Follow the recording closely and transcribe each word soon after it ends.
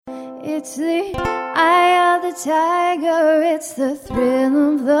It's the eye of the tiger, it's the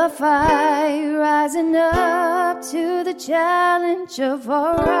thrill of the fight, rising up to the challenge of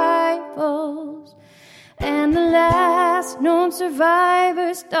our rivals. And the last known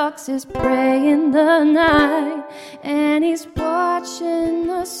survivor stalks his prey in the night, and he's watching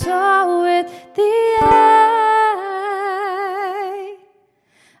us all with the eye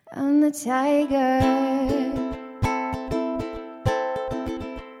of the tiger.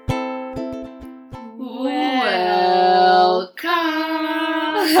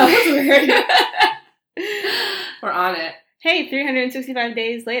 That was weird. We're on it. Hey, 365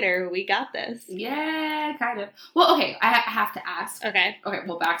 days later, we got this. Yeah, kind of. Well, okay, I have to ask. Okay,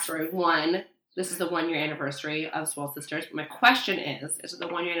 well, backstory. One, this is the 1 year anniversary of Swole Sisters. My question is it the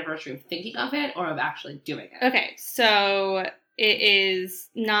 1 year anniversary of thinking of it or of actually doing it? Okay, so it is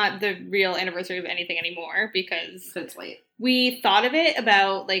not the real anniversary of anything anymore because it's late. We thought of it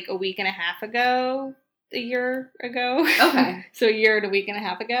about like a week and a half ago. A year ago. Okay. So a year and a week and a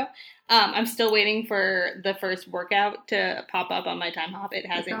half ago. I'm still waiting for the first workout to pop up on my time hop. It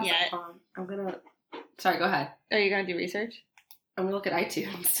hasn't yet. Sorry, go ahead. Are you going to do research? I'm going to look at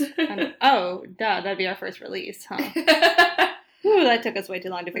iTunes. Oh, duh. That'd be our first release, huh? Ooh, that took us way too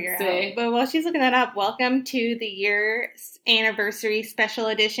long to figure out. But while she's looking that up, welcome to the year anniversary special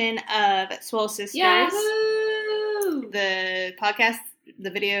edition of Swole Sisters. Yahoo! The podcast.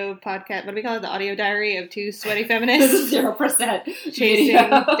 The video podcast, what do we call it? The audio diary of two sweaty feminists. 0% chasing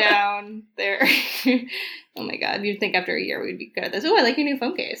down their... Oh my god, you'd think after a year we'd be good at this. Oh, I like your new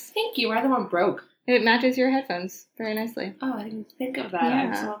phone case. Thank you. Rather one broke. It matches your headphones very nicely. Oh, I didn't think of that. Yeah.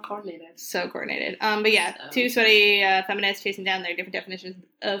 I'm so coordinated. So coordinated. But yeah, two sweaty feminists chasing down their different definitions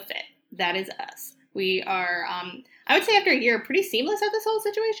of fit. That is us. We are, I would say after a year, pretty seamless at this whole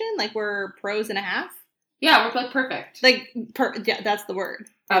situation. Like, we're pros and a half. Yeah, we're like perfect. Yeah, that's the word.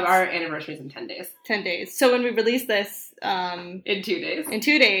 Our anniversary is in 10 days. 10 days. So when we release this... in 2 days. In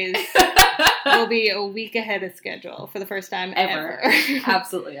 2 days, we'll be a week ahead of schedule for the first time ever.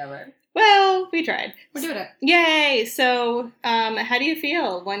 Absolutely ever. Well, we tried. We're doing it. Yay! So, how do you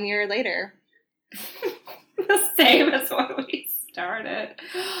feel 1 year later? The same as when we started.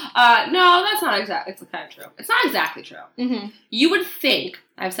 No, that's not exactly... It's kind of true. It's not exactly true. Mm-hmm. You would think...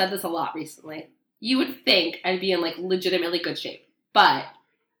 I've said this a lot recently. You would think I'd be in, like, legitimately good shape. But,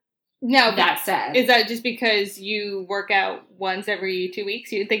 no, that said... Is that just because you work out once every 2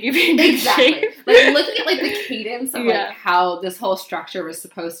 weeks? You'd think you'd be in good shape? Like, looking at, like, the cadence of, like, how this whole structure was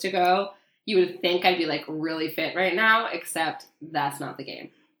supposed to go, you would think I'd be, like, really fit right now, except that's not the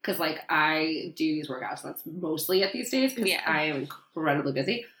game. Because, like, I do these workouts that's mostly at these days, because I am incredibly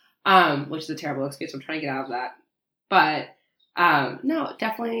busy, which is a terrible excuse. I'm trying to get out of that. But, no,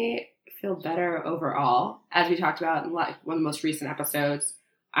 definitely... feel better overall. As we talked about in like one of the most recent episodes,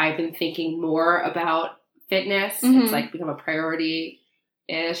 I've been thinking more about fitness. Mm-hmm. It's like become a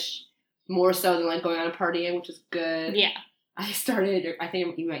priority-ish, more so than like going out and partying, which is good. Yeah. I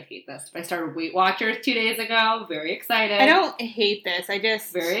think you might hate this, but I started Weight Watchers 2 days ago. Very excited. I don't hate this. I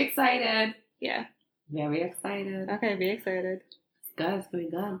just... Very excited. Yeah. Very excited. Okay, be excited. It's good. It's going to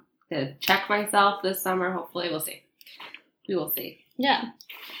be good. I'm going to check myself this summer. Hopefully. We'll see. We will see. Yeah.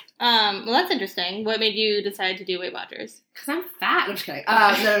 Well, that's interesting. What made you decide to do Weight Watchers? Because I'm fat. I'm just kidding.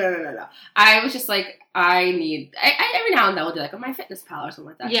 No. I was just like, I every now and then will do like my fitness pal or something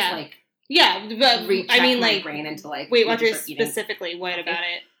like that. Yeah. Just like, yeah, but recheck I mean, my like, brain into like Weight Watchers specifically. What about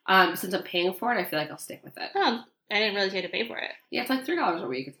it? Since I'm paying for it, I feel like I'll stick with it. Oh, I didn't really pay to pay for it. Yeah, it's like $3 a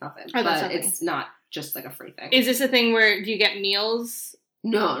week. It's nothing. Oh, that's but nothing. It's not just like a free thing. Is this a thing where do you get meals?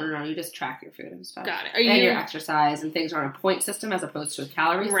 No. You just track your food and stuff. Got it. And your exercise and things are on a point system as opposed to a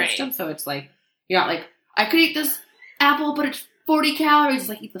calorie system. So it's like, you're not like, I could eat this apple, but it's 40 calories. It's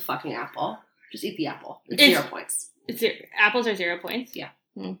like, eat the fucking apple. Just eat the apple. It's 0 points. Apples are 0 points? Yeah.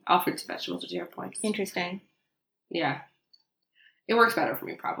 All fruits and vegetables are 0 points. Interesting. Yeah. It works better for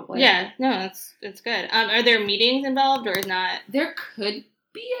me, probably. Yeah. No, it's good. Are there meetings involved or is not? There could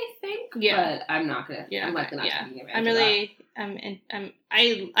be, I think. Yeah. But I'm not going to. Yeah. I'm likely not taking advantage of that.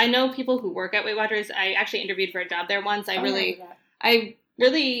 I know people who work at Weight Watchers. I actually interviewed for a job there once. I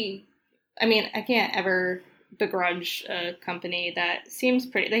can't ever begrudge a company that seems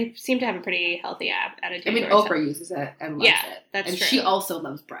pretty. They seem to have a pretty healthy attitude. I mean, Oprah uses it and loves it. That's and true. she also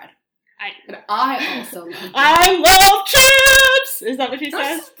loves bread. I also love bread. I love chips! Is that what she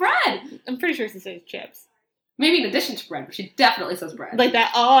says? It's bread! I'm pretty sure she says chips. Maybe in addition to bread, but she definitely says bread. Like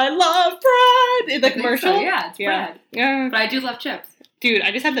that, oh, I love bread! In the commercial? So, yeah, it's bread. Yeah. But I do love chips. Dude,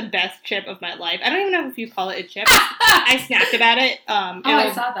 I just had the best chip of my life. I don't even know if you call it a chip. I snapped about it.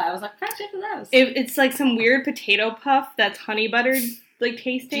 I saw that. I was like, what kind of chip is those? It's like some weird potato puff that's honey buttered like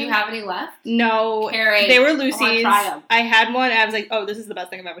tasting. Do you have any left? No. Carrie, they were Lucy's. Try them. I had one and I was like, oh, this is the best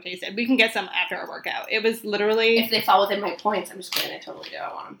thing I've ever tasted. We can get some after our workout. It was literally... If they fall within my points, I'm just kidding. I totally do.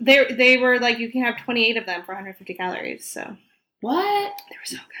 I want them. They were like, you can have 28 of them for 150 calories, so... What? They were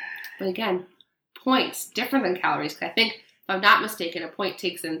so good. But again, points, different than calories, because I think, if I'm not mistaken, a point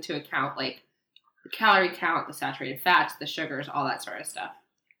takes into account, like, the calorie count, the saturated fats, the sugars, all that sort of stuff.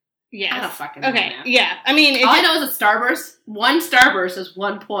 Yes. I don't fucking know. Okay, yeah. I mean... all I know is a Starburst, one Starburst is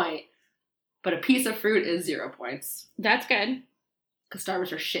 1 point, but a piece of fruit is 0 points. That's good. Because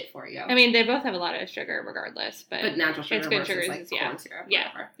Starbursts are shit for you. I mean, they both have a lot of sugar regardless, but natural sugar it's good versus, sugars, like, corn syrup.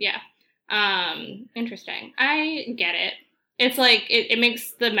 Yeah. Interesting. I get it. It's like, it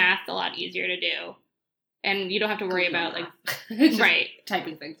makes the math a lot easier to do. And you don't have to worry about, like, right.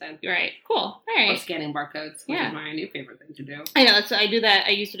 Typing things in. Right. Cool. All right. Or scanning barcodes, which is my new favorite thing to do. I know. I do that. I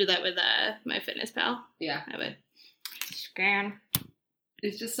used to do that with my FitnessPal. Yeah. I would scan.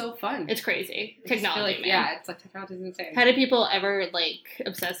 It's just so fun. It's crazy. Technology, man. Yeah, it's like technology's insane. How did people ever, like,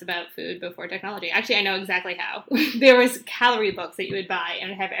 obsess about food before technology? Actually, I know exactly how. There was calorie books that you would buy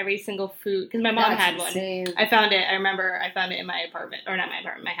and have every single food. Because my mom had insane. one. I found it. I remember I found it in my apartment. Or not my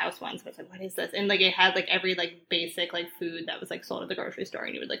apartment, my house once. I was like, what is this? And, like, it had, like, every, like, basic, like, food that was, like, sold at the grocery store.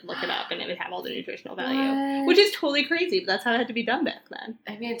 And you would, like, look it up. And it would have all the nutritional value. What? Which is totally crazy. But that's how it had to be done back then.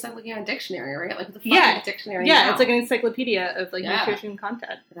 I mean, it's like looking at a dictionary, right? Like, the fuck is a dictionary now? It's like an encyclopedia of, like, nutrition content.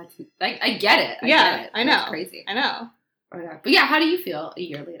 That's... I get it. I get it. I know. It's crazy. I know. Oh my God. But yeah, how do you feel a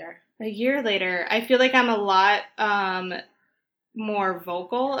year later? A year later, I feel like I'm a lot more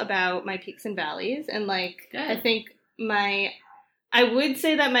vocal about my peaks and valleys. And, like, Good. I think I would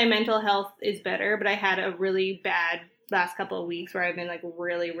say that my mental health is better, but I had a really bad last couple of weeks where I've been, like,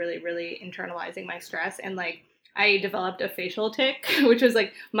 really, really, really internalizing my stress. And, like, I developed a facial tic, which was,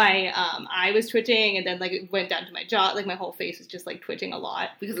 like, my eye was twitching, and then, like, it went down to my jaw. Like, my whole face was just, like, twitching a lot.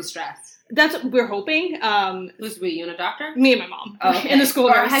 Because of stress. That's what we're hoping. Was you and a doctor? Me and my mom. Oh, okay. And the school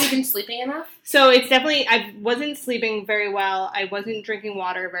nurse. Have you been sleeping enough? So it's definitely, I wasn't sleeping very well. I wasn't drinking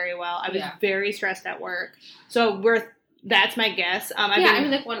water very well. I was very stressed at work. So that's my guess. Not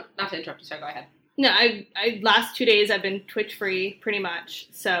to interrupt you, sorry, go ahead. No, I last 2 days I've been twitch free pretty much,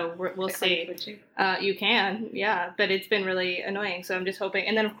 so we'll see. You can, yeah, but it's been really annoying. So I'm just hoping.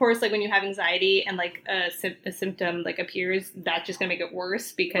 And then of course, like when you have anxiety and like a symptom like appears, that's just gonna make it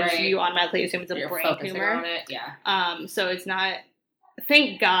worse because you automatically assume it's a brain tumor. On it. Yeah. So it's not.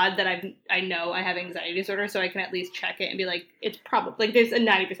 Thank God that I know I have anxiety disorder, so I can at least check it and be like, it's probably, like, there's a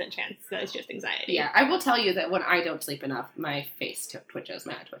 90% chance that it's just anxiety. Yeah, I will tell you that when I don't sleep enough, my face twitches,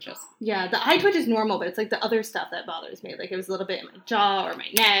 my eye twitches. Yeah, the eye twitch is normal, but it's, like, the other stuff that bothers me. Like, it was a little bit in my jaw or my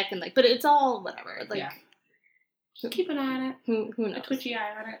neck, and, like, but it's all whatever. Like, so keep an eye on it. Who knows? A twitchy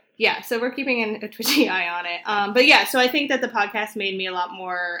eye on it. Yeah, so we're keeping a twitchy eye on it. But yeah, so I think that the podcast made me a lot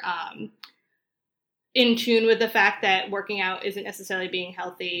more, in tune with the fact that working out isn't necessarily being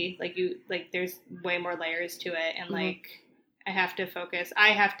healthy. Like there's way more layers to it. And like, I have to focus.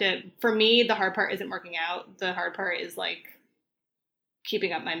 For me, the hard part isn't working out. The hard part is like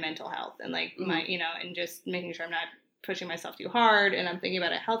keeping up my mental health and like my, and just making sure I'm not pushing myself too hard and I'm thinking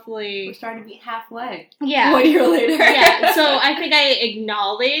about it healthily. We're starting to be halfway. Yeah. 1 year later. Yeah. So I think I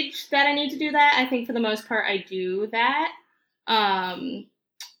acknowledge that I need to do that. I think for the most part I do that.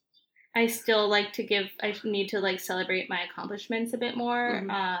 I still like I need to like celebrate my accomplishments a bit more.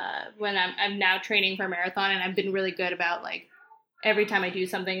 When I'm now training for a marathon, and I've been really good about like every time I do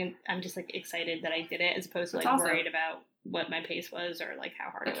something, and I'm just like excited that I did it, as opposed to like worried about what my pace was or like how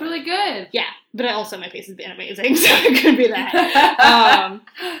hard it was. That's really good. Yeah, but also my pace has been amazing, so it could be that.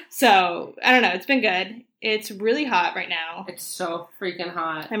 So I don't know. It's been good. It's really hot right now. It's so freaking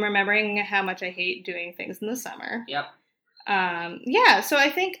hot. I'm remembering how much I hate doing things in the summer. Yep. Yeah. So I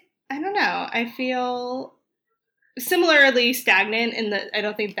think. I don't know. I feel similarly stagnant in that I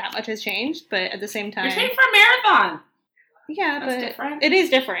don't think that much has changed, but at the same time... You're training for a marathon! Yeah, That's but different. It is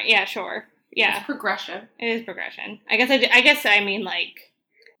different. Yeah, sure. Yeah. It's progression. It is progression. I guess I mean like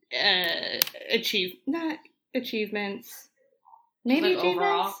not achievements. Maybe like achievements?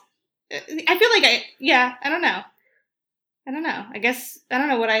 Overall? I feel like I don't know. I guess, I don't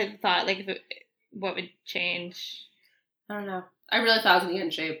know what I thought, like what would change. I don't know. I really thought I was going to get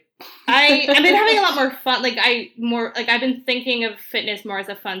in shape. I've been having a lot more fun. I've been thinking of fitness more as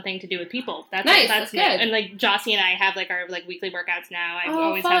a fun thing to do with people. That's nice. That's good. And like Jossie and I have like our like weekly workouts now. I've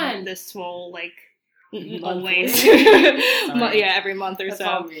always had this swole like always. Every month or that's so.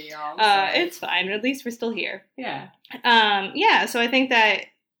 All me, y'all. It's fine. At least we're still here. Yeah. Yeah. So I think that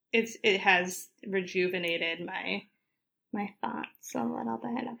it has rejuvenated my my thoughts a little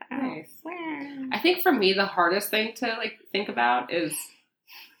bit about. Nice. I think for me, the hardest thing to think about is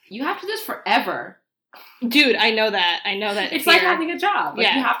you have to do this forever. Dude, I know that. It's like having a job. Like,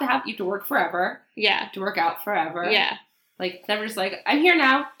 yeah. You have to work forever. Yeah. To work out forever. Yeah. Like, never just like, I'm here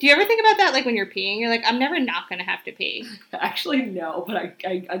now. Do you ever think about that, like, when you're peeing? You're like, I'm never not going to have to pee. Actually, no, but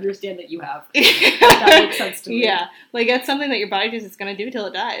I understand that you have. That makes sense to me. Yeah. Like, that's something that your body just is going to do till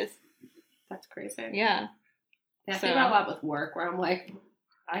it dies. That's crazy. Yeah. I think about a lot with work where I'm like,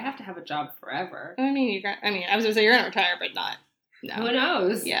 I have to have a job forever. I was going to say you're going to retire, but not. No. Who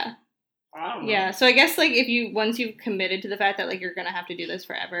knows? Yeah. I don't know. Yeah, so I guess, like, once you've committed to the fact that, like, you're going to have to do this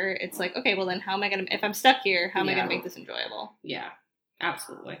forever, it's like, okay, well, then how am I going to, if I'm stuck here, how am I going to make this enjoyable? Yeah,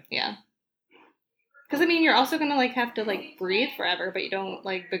 absolutely. Yeah. Because, I mean, you're also going to, like, have to, like, breathe forever, but you don't,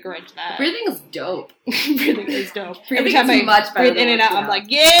 like, begrudge that. Breathing is dope. Breathing is dope. Every time I much breathe in and out, I'm like,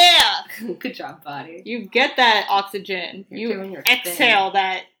 yeah! Good job, buddy. You get that oxygen. You're doing your exhale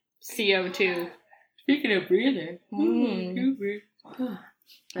that CO2. Speaking of breathing.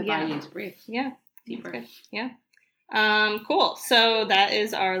 My body needs to breathe. Yeah. Deeper. Yeah. Cool. So that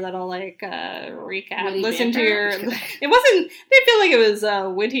is our little, like, recap. Witty Listen banter? to your... It wasn't... I didn't feel like it was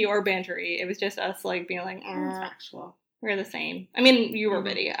witty or bantery. It was just us, like, being like, factual. We're the same. I mean, you were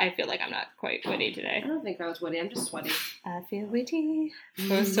witty. I feel like I'm not quite witty today. I don't think I was witty. I'm just sweaty. I feel witty.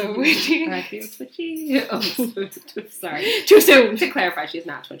 Oh, so witty. I feel twitchy. Oh, sorry. Too soon. To clarify, she's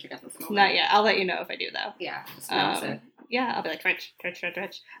not twitching at this moment. Not yet. I'll let you know if I do, though. Yeah. Just notice it. Yeah, I'll be like, twitch.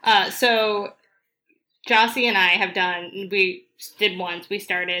 So, Jossie and I have done, we did once, we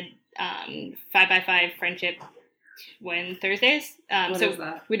started 5x5 friendship Thursdays. What is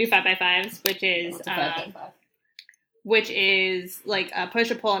that? We do 5x5s, which is, What's a 5x5? Which is like a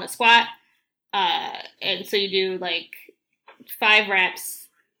push, a pull, and a squat. And so you do like 5 reps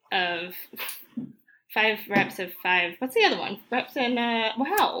of 5. What's the other one? Reps and,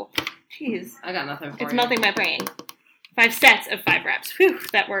 wow. Jeez. I got nothing for It's you. melting my brain. 5 sets of 5 reps. Whew,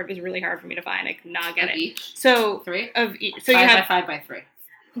 that word was really hard for me to find. I could not get it. Each? So 3? Of each. So 5 you have by 5 by 3.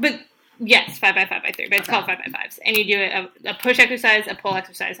 But yes, 5x5x3, but it's called 5x5s. And you do a push exercise, a pull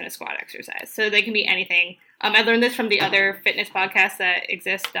exercise, and a squat exercise. So they can be anything. I learned this from the other fitness podcasts that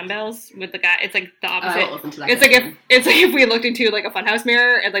exist, Dumbbells, with the guy. It's like the opposite. I don't listen to that. It's like if we looked into like a funhouse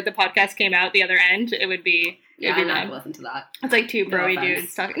mirror and like the podcast came out the other end, it would be. Yeah, I'm not going to listen to that. It's like 2 broy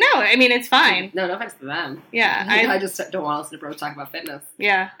dudes talking. No, I mean, it's fine. No offense to them. Yeah. I just don't want to listen to bros talk about fitness.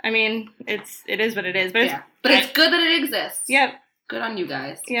 Yeah, I mean, it is what it is. But it's good that it exists. Yep. Good on you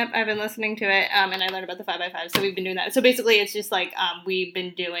guys. Yep, I've been listening to it, and I learned about the 5x5, so we've been doing that. So basically, it's just like we've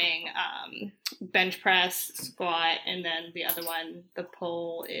been doing bench press, squat, and then the other one, the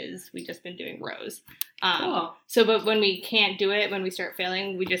pull, is we've just been doing rows. Cool. So, but when we can't do it, when we start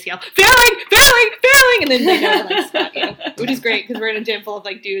failing, we just yell, failing, and then they know to like stop you, which is great, because we're in a gym full of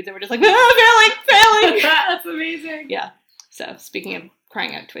like dudes, and we're just like, failing! That's amazing. Yeah. So, speaking of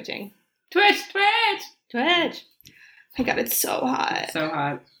crying out, twitching. Twitch! My God, it's so hot. So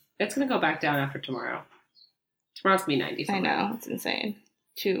hot. It's going to go back down after tomorrow. Tomorrow's going to be 90 something. I know. It's insane.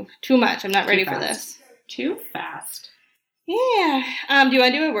 Too much. I'm not ready for this. Too fast. Yeah. Do you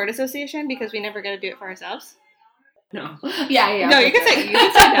want to do a word association? Because we never got to do it for ourselves. No. Yeah. No, you can say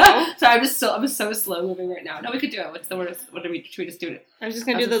no. So I'm so slow moving right now. No, we could do it. What's the word? Should we just do it? I was just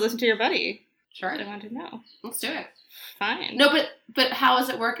going to do the listen to your buddy. Sure. I wanted to know. Let's do it. Fine. No, but how does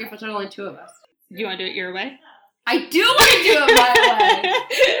it work if it's only 2 of us? Do you want to do it your way? I do want to do it my way.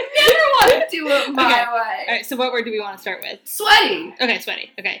 Never want to do it my way. All right, so what word do we want to start with? Sweaty. Okay,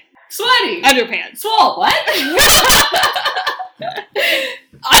 sweaty. Okay. Sweaty. Underpants. Swole. What?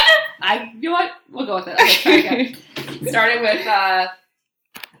 You know what? We'll go with it. Okay, try again. Starting with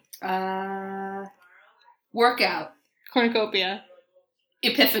workout. Cornucopia.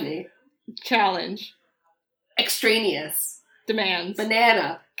 Epiphany. Challenge. Extraneous. Demands.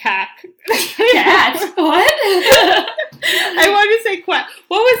 Banana. Cack. Cat. What? I wanted to say quack.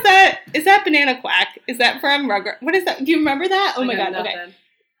 What was that? Is that Banana Quack? Is that from Rugrats? What is that? Do you remember that? Oh my God. Nothing. Okay.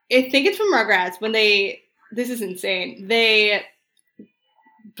 I think it's from Rugrats when this is insane. They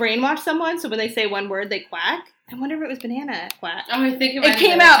brainwash someone, so when they say one word, they quack. I wonder if it was Banana Quack. Oh, I think it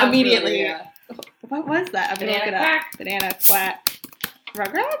came out immediately. Really, yeah. What was that? Banana Quack. Banana Quack.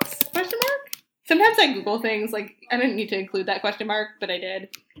 Rugrats? Question mark? Sometimes I Google things, like, I didn't need to include that question mark, but I did.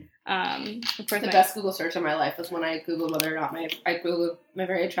 Of course, the best Google search of my life was when I Googled whether or not I Googled my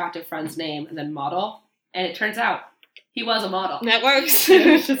very attractive friend's name and then model, and it turns out he was a model. That works. it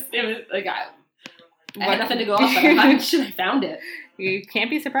was like, I had nothing to go off of. I found it. You can't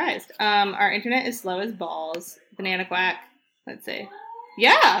be surprised. Our internet is slow as balls. Banana Quack. Let's see.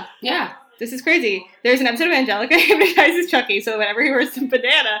 Yeah. this is crazy. There's an episode of Angelica hypnotizes Chucky, so whenever he wears some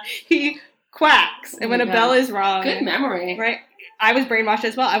banana, he quacks. And when a bell is wrong... Good memory. Right? I was brainwashed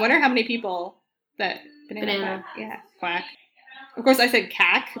as well. I wonder how many people that... Banana. Quack. Yeah, quack. Of course, I said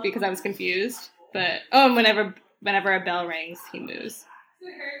cack because I was confused. But, and whenever a bell rings, he moves.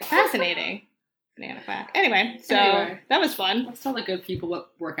 Fascinating. Banana quack. Anyway, so that was fun. Let's tell the good people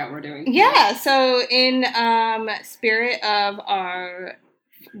what workout we're doing. Yeah, so in spirit of our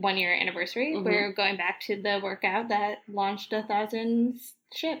 1-year anniversary, we're going back to the workout that launched 1,000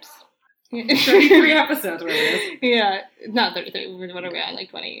 ships. 33 episodes, whatever it is. Yeah, not 33. What are we on? Like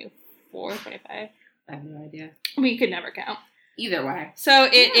 24, 25? I have no idea. We could never count. Either way. So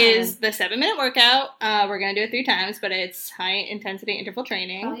it is the 7-minute workout. We're going to do it 3 times, but it's high-intensity interval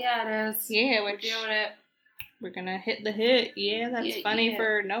training. Oh, yeah, it is. Yeah, we're doing it. We're going to hit the hit. Yeah, that's funny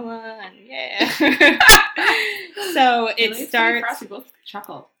for Noah. And yeah. So it starts... We both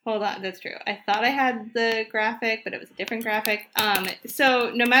chuckled. Hold on, that's true. I thought I had the graphic, but it was a different graphic.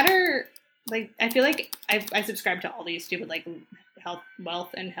 So no matter... Like, I feel like I subscribe to all these stupid, like, health, wealth,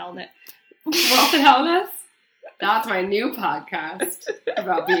 and hellness. Wealth and Hellness? That's my new podcast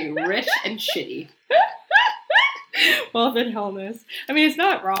about being rich and shitty. Wealth and Hellness. I mean, it's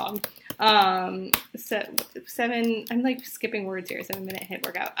not wrong. 7, I'm like skipping words here. 7-minute hit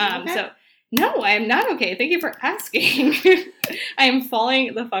workout. Okay? So, no, I am not okay. Thank you for asking. I am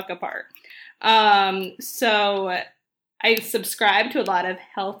falling the fuck apart. So I subscribe to a lot of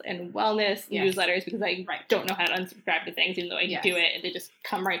health and wellness newsletters because I don't know how to unsubscribe to things, even though I do it, and they just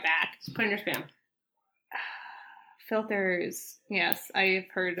come right back. Just put in your spam. Filters. Yes, I've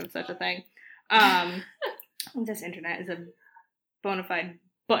heard of such a thing. This internet is a bona fide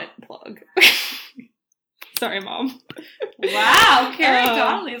butt plug. Sorry, Mom. Wow, Carrie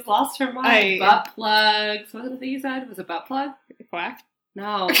Donnelly's lost her mind. Butt plugs. What was the thing you said? Was it butt plug? Quack?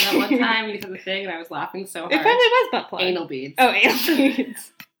 No, that one time you said the thing and I was laughing so hard. It probably was butt plug. Anal beads. Oh, anal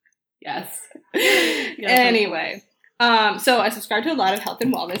beads. Yes. Anyway. So I subscribe to a lot of health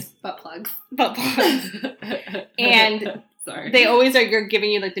and wellness butt plugs. And sorry, they always are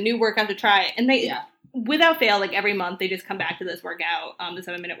giving you like the new workout to try, and they without fail, like every month they just come back to this workout, the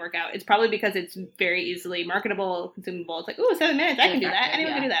 7-minute workout. It's probably because it's very easily marketable, consumable. It's like, ooh, 7 minutes, I can do that.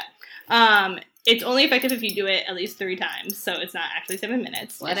 Anyone can do that. It's only effective if you do it at least 3 times, so it's not actually 7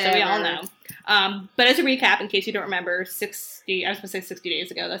 minutes, just so we all know. But as a recap, in case you don't remember, I was supposed to say 60 days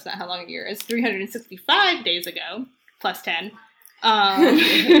ago. That's not how long a year is. 365 days ago. Plus 10.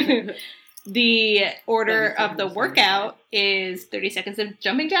 The order of the workout is 30 seconds of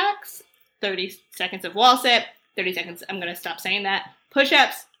jumping jacks, 30 seconds of wall sit, 30 seconds, I'm going to stop saying that,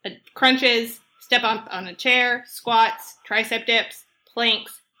 push-ups, crunches, step on a chair, squats, tricep dips,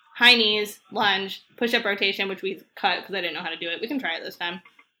 planks, high knees, lunge, push-up rotation, which we cut because I didn't know how to do it. We can try it this time.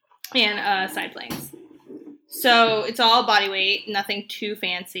 And side planks. So it's all body weight, nothing too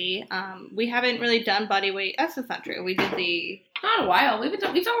fancy. We haven't really done body weight. That's not true. We did the... Not in a while. We've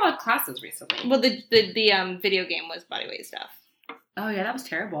done a lot of classes recently. Well, the video game was body weight stuff. Oh, yeah, that was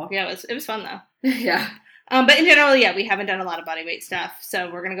terrible. Yeah, it was fun, though. Yeah. But in general, we haven't done a lot of body weight stuff. So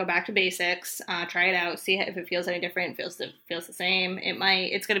we're going to go back to basics, try it out, see if it feels any different, feels the same.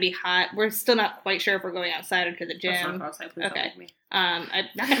 It's going to be hot. We're still not quite sure if we're going outside or to the gym. Okay. I'm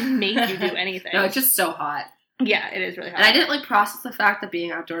not going to make you do anything. No, it's just so hot. Yeah, it is really hot. And I didn't process the fact that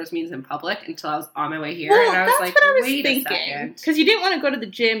being outdoors means in public until I was on my way here. Well, and I was like, wait a second. Because you didn't want to go to the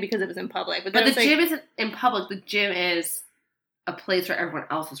gym because it was in public. But the gym isn't in public. The gym is a place where everyone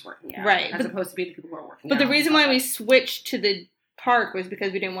else is working out. Right. As opposed to being the people who are working out. But the reason why we switched to the park was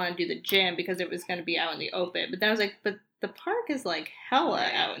because we didn't want to do the gym because it was going to be out in the open. But then I was like, but the park is like hella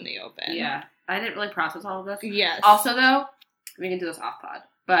out in the open. Yeah. I didn't really process all of this. Yes. Also, though, we can do this off pod.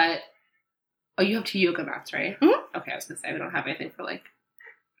 But... Oh, you have 2 yoga mats, right? Mm-hmm. Okay, I was going to say, we don't have anything for, like,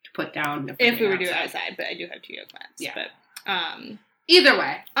 to put down. If we were doing it outside, but I do have 2 yoga mats. Yeah. But, either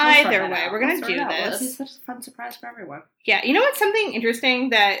way. We're going to do this. It'll be such a fun surprise for everyone. Yeah, you know what's something interesting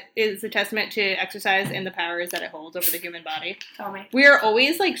that is a testament to exercise and the powers that it holds over the human body? Tell me. We are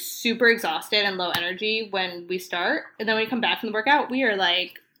always, like, super exhausted and low energy when we start, and then when we come back from the workout, we are,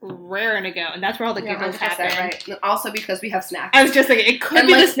 like... raring to go, and that's where all the giggles happen. Right. Also because we have snacks. I was just thinking it could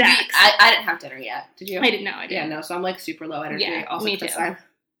be the snacks. I didn't have dinner yet. Did you? I didn't know. I didn't. Yeah, no. So I'm like super low energy. Yeah, also me too. I'm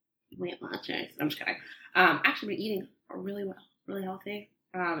weight watchers. I'm just kidding. Actually, been eating really well, really healthy.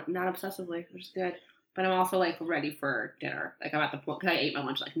 Not obsessively, which is good. But I'm also like ready for dinner. Like I'm at the point because I ate my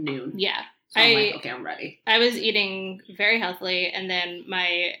lunch like noon. Yeah. So I'm like, okay, I'm ready. I was eating very healthily, and then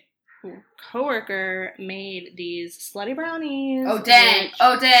my coworker made these slutty brownies. Oh dang!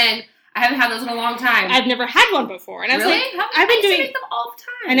 I haven't had those in a long time. I've never had one before, and I was really? like, I've been doing them all the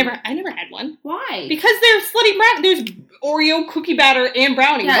time. I never had one. Why? Because they're slutty brown. There's Oreo cookie batter and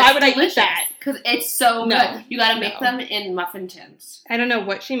brownie. Yeah, why would I eat that? Because it's so good. You got to make them in muffin tins. I don't know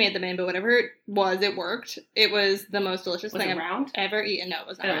what she made them in, but whatever it was, it worked. It was the most delicious thing I've ever eaten. No, it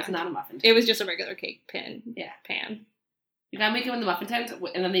was not. It was not a muffin tin. It was just a regular cake pan. You gotta make them in the muffin tins,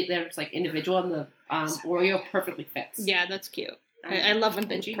 and then they're just like individual, and the Oreo perfectly fits. Yeah, that's cute. I love when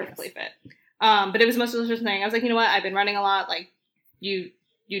things perfectly fit. But it was the most delicious thing. I was like, you know what? I've been running a lot. Like, you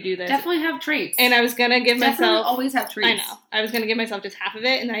do this. Definitely have treats. And I was gonna give myself. Always have treats. I know. I was gonna give myself just half of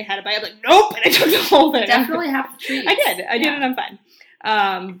it, and then I had a bite. I'm like, nope, and I took the whole thing. Definitely have the treats. I did, and I'm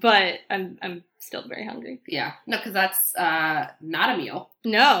fine. But I'm still very hungry. Yeah. No, because that's not a meal.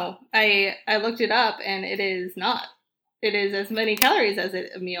 No, I looked it up, and it is not. It is as many calories as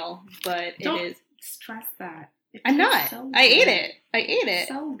a meal, but Don't it is. Stress that. I'm not. So I ate it.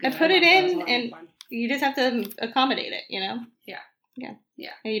 So I put it in, and you just have to accommodate it, you know? Yeah.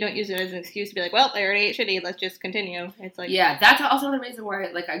 And you don't use it as an excuse to be like, well, I already ate shitty, let's just continue. It's like... Yeah, that's also the reason why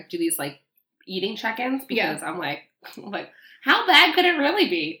I do these, eating check-ins, because I'm like, how bad could it really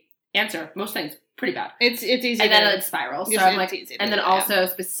be? Answer, most things, pretty bad. It's easy. And then it spirals. So I'm like, and then also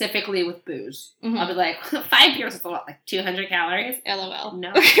specifically with booze, I'll be like, 5 beers is what, 200 calories? LOL.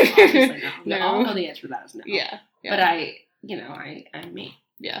 No, obviously no. All know the answer to that is no. Yeah. But I'm me.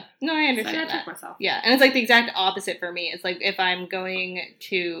 Yeah. No, I understand so I that. trick myself. Yeah, and it's the exact opposite for me. It's if I'm going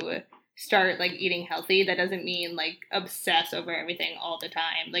to start eating healthy, that doesn't mean obsess over everything all the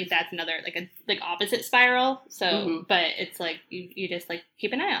time. That's another a opposite spiral. So but it's you just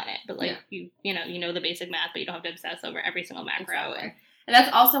keep an eye on it, but you know the basic math, but you don't have to obsess over every single macro. Exactly. And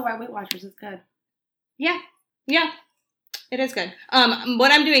that's also why Weight Watchers is good. Yeah it is good.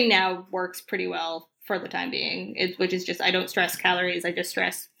 What I'm doing now works pretty well for the time being, which is just I don't stress calories, I just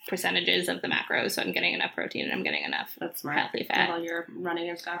stress percentages of the macros, so I'm getting enough protein and I'm getting enough healthy fat while you're running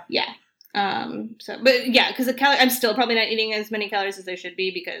and stuff. Yeah. Because I'm still probably not eating as many calories as I should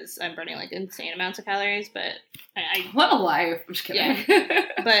be because I'm burning insane amounts of calories. But what a life! I'm just kidding. Yeah.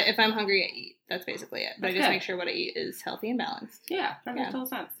 But if I'm hungry, I eat. That's basically it. But I just make sure what I eat is healthy and balanced. Yeah, that makes total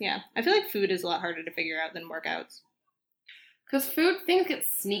sense. Yeah, I feel like food is a lot harder to figure out than workouts. Because things get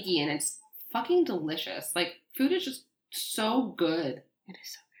sneaky and it's fucking delicious. Food is just so good. It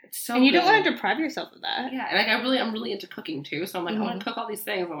is so. So and you don't want to deprive yourself of that. Yeah, and I'm really into cooking too. So I'm I want to cook all these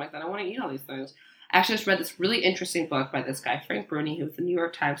things. I'm I want to eat all these things. I actually just read this really interesting book by this guy Frank Bruni, who was the New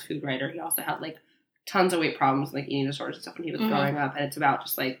York Times food writer. He also had tons of weight problems, eating disorders and stuff when he was growing up. And it's about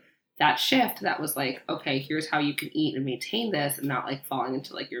just that shift that was okay, here's how you can eat and maintain this, and not falling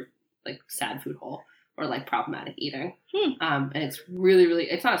into your sad food hole or problematic eating. And it's really, really,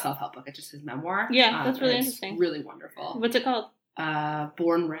 it's not a self-help book. It's just his memoir. Yeah, that's really interesting. Really wonderful. What's it called?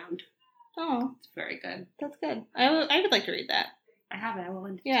 Born Round. Oh, it's very good. That's good. I would like to read that. I haven't. I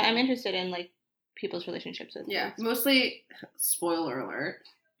will. Yeah, I'm interested in people's relationships with foods. Mostly. Spoiler alert.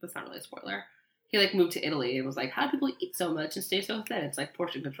 That's not really a spoiler. He moved to Italy and was how do people eat so much and stay so thin? It's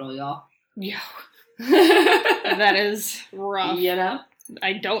portion control, y'all. Yeah. That is rough. You know?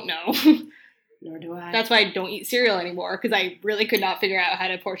 I don't know. Nor do I. That's why I don't eat cereal anymore, because I really could not figure out how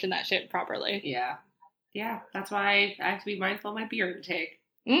to portion that shit properly. Yeah. Yeah, that's why I have to be mindful of my beer intake.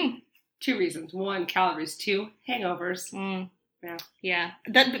 2 reasons. 1, calories. 2, hangovers. Yeah.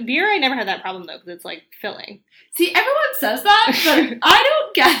 That beer, I never had that problem, though, because it's filling. See, everyone says that, but I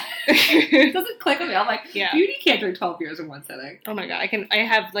don't get it. It doesn't click with me. I'm Beauty can't drink 12 beers in one sitting. Oh my God. I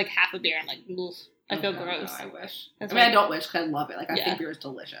have half a beer. I'm I feel gross. No, I wish. I don't wish, because I love it. I think beer is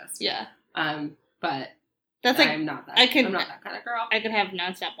delicious. Yeah. But that's I'm not that. I'm not that kind of girl. I can have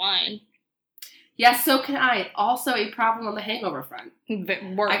nonstop wine. Yes, so can I. Also, a problem on the hangover front.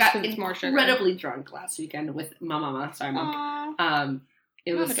 Worse, I got more sugar. Incredibly drunk last weekend with my mama. Sorry, Mom.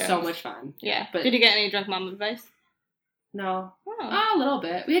 It was so much fun. Yeah. But did you get any drunk mom advice? No. A little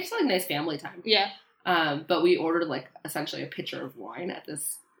bit. We had just nice family time. Yeah. But we ordered essentially a pitcher of wine at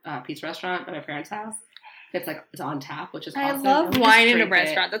this pizza restaurant at my parents' house. It's on tap, which is awesome. I love wine in a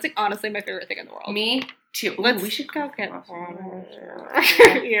restaurant. That's honestly my favorite thing in the world. Me too. Ooh, we should go get wine.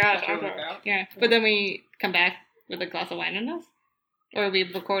 Yeah. But then we come back with a glass of wine in us, or we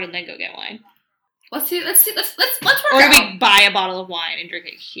record and then go get wine. Let's work or out. We buy a bottle of wine and drink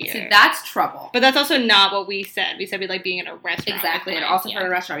it here. See, that's trouble. But that's also not what we said. We said we like being in a restaurant. Exactly, and also for a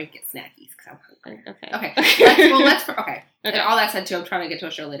restaurant we can get snackies because I'm hungry. Okay. Okay. And all that said too, I'm trying to get to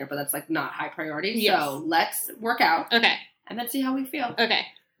a show later, but that's not high priority. Yes. So let's work out. Okay. And then see how we feel. Okay.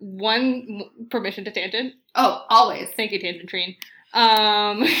 One permission to tangent. Oh, always. Thank you, Tangent Trine.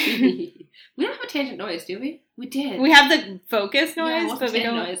 We don't have a tangent noise, do we? We did. We have the focus noise, yeah, but we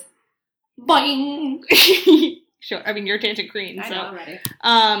don't. Noise? Boing! Sure. I mean, you're tangent queen, I so. know, I'm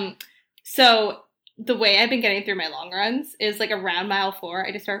ready. So the way I've been getting through my long runs is like around mile 4,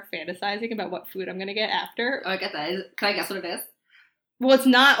 I just start fantasizing about what food I'm going to get after. Oh, I get that. Can I guess what it is? Well, it's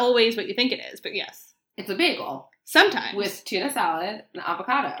not always what you think it is, but yes. It's a bagel. Sometimes. With tuna salad and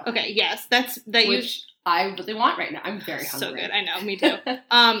avocado. Okay, yes. Which I really want right now. I'm very hungry. So good. I know. Me too.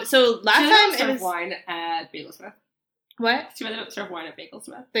 So last time serve wine at Bagelsmith. What? Do they don't serve wine at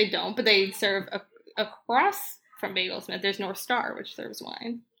Bagelsmith? They don't, but they serve across from Bagelsmith. There's North Star, which serves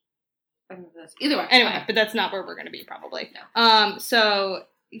wine. Either way. Anyway, okay. But that's not where we're going to be, probably. No. So,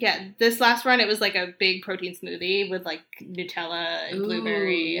 yeah, this last run, it was like a big protein smoothie with like Nutella and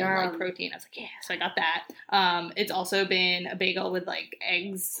blueberry and like protein. I was like, yeah, so I got that. It's also been a bagel with like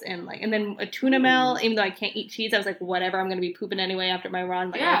eggs and then a tuna melt. Even though I can't eat cheese, I was like, whatever, I'm going to be pooping anyway after my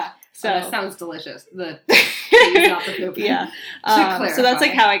run. Like, yeah. So that sounds delicious. The cheese, not the pooping. Yeah. So that's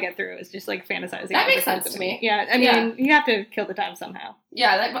like how I get through. It's just like fantasizing. That makes sense to me. Yeah. I mean, you have to kill the time somehow.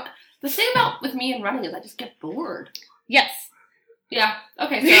 Yeah. Like, the thing about with me and running is I just get bored. Yes. Yeah.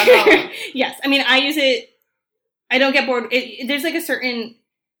 Okay. So I'm wrong. Yes. I mean, I use it. I don't get bored. There's like a certain.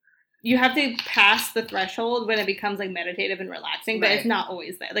 You have to pass the threshold when it becomes like meditative and relaxing, but It's not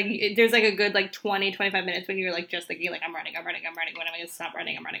always there. Like there's like a good like 20, 25 minutes when you're like just thinking like I'm running. When am I going to stop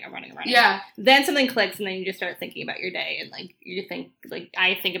running? I'm running. Yeah. Then something clicks and then you just start thinking about your day and like you think like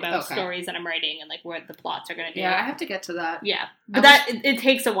I think about stories that I'm writing and like what the plots are going to do. Yeah, I have to get to that. Yeah, but it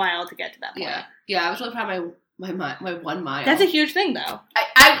takes a while to get to that point. Yeah. Yeah, I was really proud of my 1 mile. That's a huge thing though.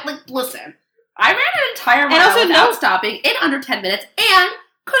 I like listen. I ran an entire mile without stopping in under 10 minutes and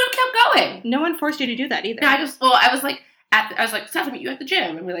could have kept going. No one forced you to do that either. No, I was like, Seth, I'll meet you at the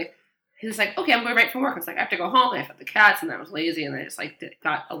gym. And he was like, okay, I'm going right from work. I was like, I have to go home. And I fed the cats, and I was lazy, and I just like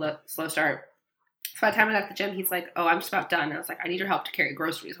got a slow start. So by the time I left the gym, he's like, oh, I'm just about done. And I was like, I need your help to carry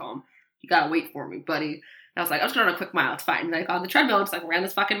groceries home. You gotta wait for me, buddy. And I was like, I'm just going on a quick mile. It's fine. And I got on the treadmill and just like ran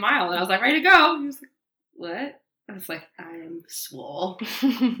this fucking mile, and I was like, ready to go. And he was like, what? I was like, I'm swole.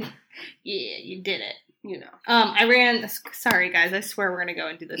 Yeah, you did it. You know. I ran. Sorry, guys. I swear we're gonna go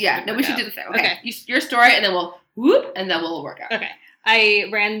and do this. Yeah, no, we should do the thing. Okay. Your story, and then we'll whoop, and then we'll work out. Okay. I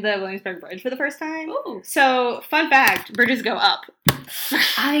ran the Williamsburg Bridge for the first time. Ooh. So, fun fact: bridges go up.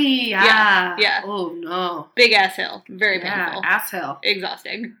 Yeah. Oh no. Big ass hill. Very painful. Ass hill.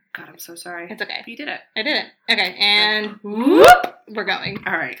 Exhausting. God, I'm so sorry. It's okay. But you did it. I did it. Okay, and whoop, we're going.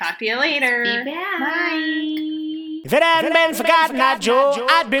 All right. Talk to you later. Be back. Bye. If it hadn't been for Cotton Eye Joe,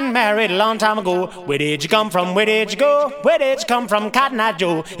 I'd been married a long time ago. Where did you come from? Where did you go? Where did you come from, Cotton Eye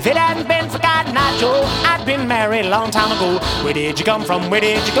Joe? If it hadn't been for Cotton Eye Joe, I'd been married a long time ago. Where did you come from? Where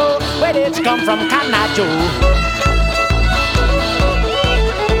did you go? Where did you come from, Cotton Eye Joe?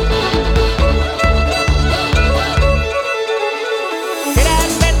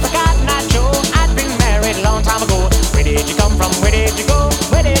 Where did you come from? Where did you go?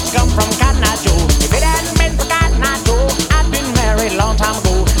 Where did you come from, Cotton Eye Joe? If it hadn't been for Cotton Eye Joe, I'd been married a long time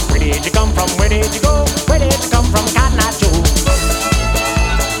ago. Where did you come from? Where did you go? Where did you come from, Cotton Eye Joe?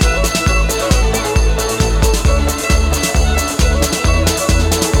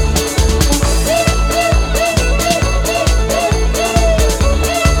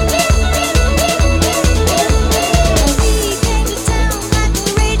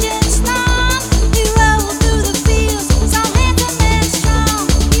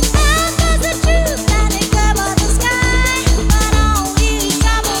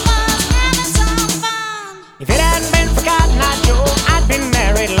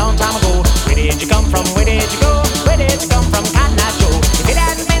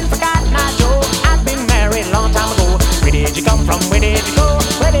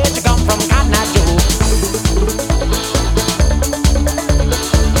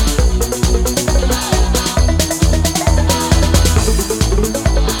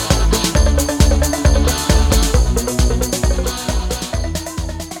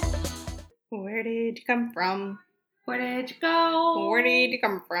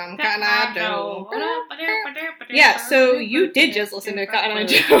 Yeah, so you did just listen to Cotton Eye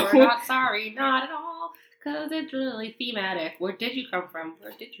Joe. We're not sorry, not at all, because it's really thematic. Where did you come from?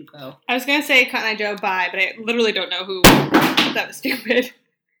 Where did you go? I was going to say Cotton Eye Joe, bye, but I literally don't know who. That was stupid.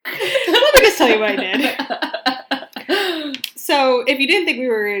 Let me just tell you what I did. So, if you didn't think we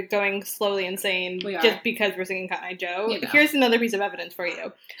were going slowly insane just because we're singing Cotton Eye Joe, here's another piece of evidence for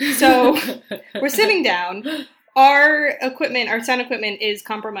you. So, we're sitting down. Our equipment, our sound equipment is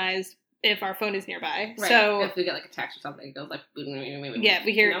compromised if our phone is nearby. Right. So if we get like a text or something, it goes like yeah,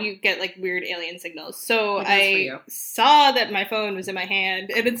 we hear you get like weird alien signals. So I saw that my phone was in my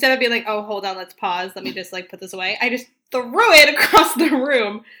hand, and instead of being like, oh, hold on, let's pause, let me just like put this away, I just threw it across the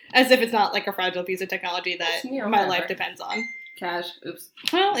room as if it's not like a fragile piece of technology that my life depends on. Cash. Oops.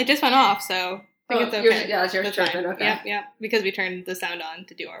 Well, it just went off, so I think it's okay. It's yours chirping. Okay. Yep. Because we turned the sound on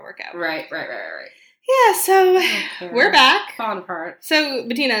to do our workout. Right. Yeah, so we're back. Falling apart. So,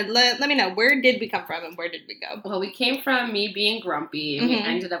 Bettina, let me know, where did we come from and where did we go? Well, we came from me being grumpy, and we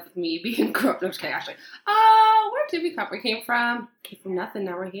ended up with me being grumpy. No, just kidding, actually. Where did we come? We came from nothing,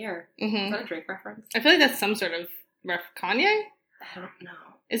 now we're here. Is that a Drake reference? I feel like that's some sort of Kanye? I don't know.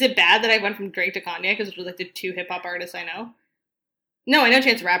 Is it bad that I went from Drake to Kanye because it was like the two hip-hop artists I know? No, I know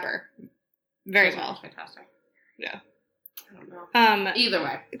Chance the Rapper very well. Fantastic. Yeah. I don't know. Either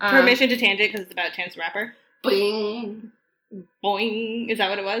way. Permission to tangent because it's about Chance the Rapper. Bing. Boing. Is that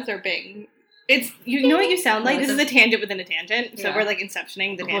what it was? Or bing? It's, you know what you sound like? This is a tangent within a tangent. So we're like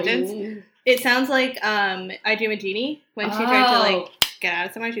inceptioning the tangents. Boing. It sounds like I Dream of Jeannie when she tried to like get out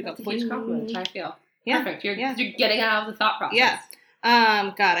of somewhere. She'd go, that's a huge compliment. I feel. Yeah. Perfect. You're getting out of the thought process. Yeah.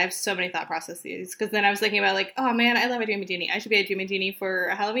 God, I have so many thought processes. Because then I was thinking about like, oh man, I love a Dream of Jeannie. I should be a Dream of Jeannie for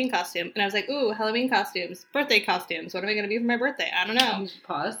a Halloween costume. And I was like, ooh, Halloween costumes, birthday costumes. What am I going to be for my birthday? I don't know.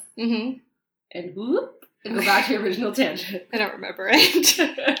 Pause. And whoop. And go back to your original tangent. I don't remember it.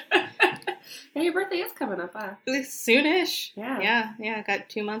 Yeah, your birthday is coming up, huh? Soonish. Yeah. Yeah. Got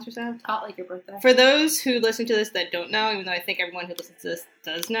 2 months or so. Hot like your birthday. For those who listen to this that don't know, even though I think everyone who listens to this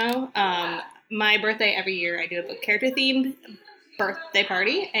does know, my birthday every year I do a character themed birthday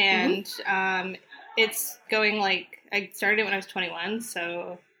party, and it's going like, I started it when I was 21,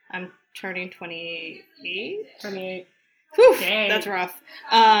 so I'm turning 28. 28. Whew, that's rough.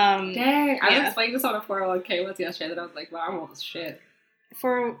 Dang. I was playing this on a 401k once yesterday, and I was like, wow, I'm old as shit.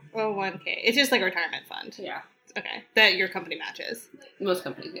 401k. It's just like a retirement fund. Yeah. Okay. That your company matches. Most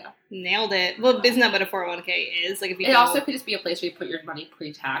companies, yeah. Nailed it. Well, isn't that what a 401k is? Like, if you also could just be a place where you put your money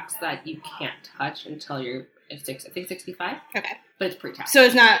pre-tax that you can't touch until you're, I think 65. Okay. But it's pre-tax. So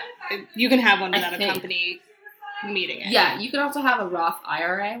it's not, you can have one without a company meeting it. Yeah, you can also have a Roth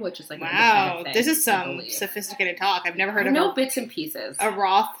IRA, which is like wow, this is some sophisticated talk. I've never heard of no bits and pieces. A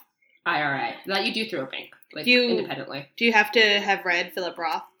Roth IRA that you do through a bank, like independently. Do you have to have read Philip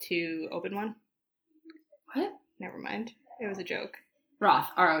Roth to open one? What? Never mind. It was a joke. Roth,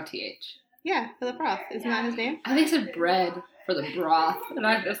 Roth. Yeah, Philip Roth. Isn't that his name? I think it said bread for the broth, and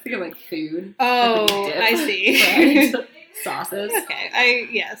I was thinking like food. Oh, like I see. Bread, sauces. Okay,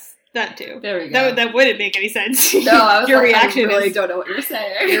 yes. That too. There we go. That wouldn't make any sense. No, I was your like, reaction I really don't know what you're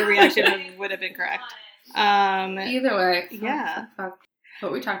saying. Your reaction would have been correct. Either way. Yeah. Fuck.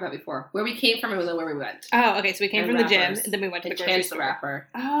 What we talked about before. Where we came from and then where we went. Oh, okay. So we came from the gym, and then we went to the grocery store. Chance the Rapper.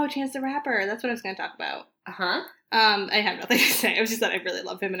 Oh, Chance the Rapper. That's what I was going to talk about. Uh-huh. I have nothing to say. It was just that I really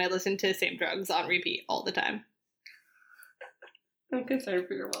love him, and I listen to Same Drugs on repeat all the time. I'm concerned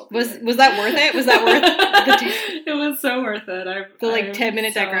for your well-being. Was that worth it? Was that worth it? It was so worth it. The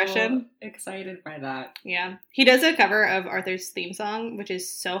 10-minute digression. Excited by that. Yeah. He does a cover of Arthur's theme song, which is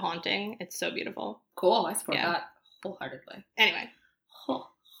so haunting. It's so beautiful. Cool. I support that wholeheartedly. Anyway.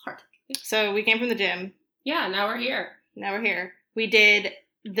 Wholeheartedly. So we came from the gym. Yeah, now we're here. We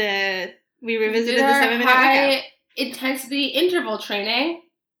revisited the 7-minute high intensity interval training.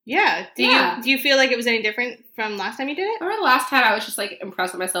 Yeah. Do you feel like it was any different from last time you did it? I remember last time I was just like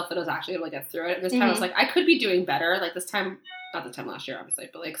impressed with myself that I was actually able to get through it. And this time I was like, I could be doing better. Like this time, not the time last year, obviously,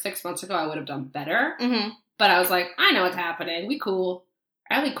 but like 6 months ago, I would have done better. But I was like, I know what's happening. We cool.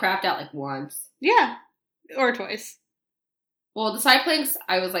 I only crapped out like once. Yeah. Or twice. Well, the side planks,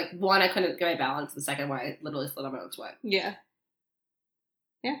 I was like, one, I couldn't get my balance. The second one, I literally slid on my own sweat. Yeah.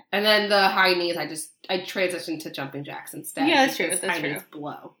 Yeah. And then the high knees, I transitioned to jumping jacks instead. Yeah, that's true. High knees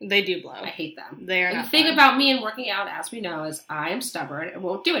blow. They do blow. I hate them. They are not the thing about me and working out, as we know, is I am stubborn and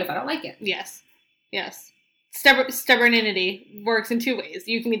won't do it if I don't like it. Yes. Stubbornity works in two ways.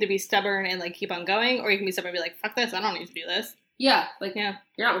 You can either be stubborn and like keep on going, or you can be stubborn and be like, fuck this, I don't need to do this. Yeah. You're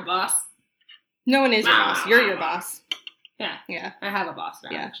not my boss. No one is your boss. You're your boss. Yeah. Yeah. I have a boss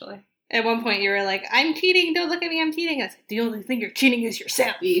now, actually. At one point, you were like, I'm cheating. Don't look at me. I'm cheating. I was like, the only thing you're cheating is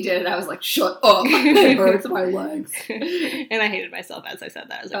yourself. You did. I was like, shut up. It hurts my legs. And I hated myself as I said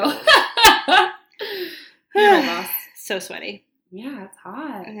that. I was like, You're my boss. So sweaty. Yeah, it's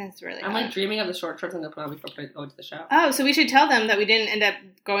hot. It's really hot. I'm like dreaming of the short shorts I'm going to put on before going to the show. Oh, so we should tell them that we didn't end up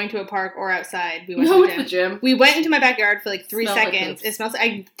going to a park or outside. We went to the gym. We went into my backyard for like 3 seconds. It smells.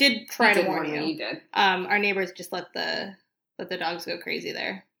 I did try to warn you. You did. Our neighbors just let the dogs go crazy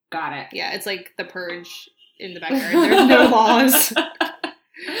there. Got it. Yeah, it's like the purge in the backyard. There's no laws.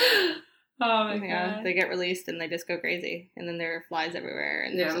 Oh my god. They get released and they just go crazy. And then there are flies everywhere.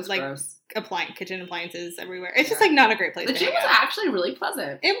 And there's just like gross. Kitchen appliances everywhere. It's just like not a great place. The gym was actually really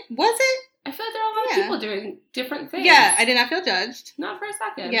pleasant. It was it? I feel like there are a lot of people doing different things. Yeah, I did not feel judged. Not for a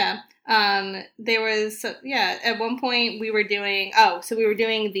second. Yeah. There was at one point we were doing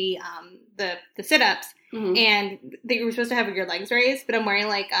the sit-ups. Mm-hmm. And they were supposed to have your legs raised, but I'm wearing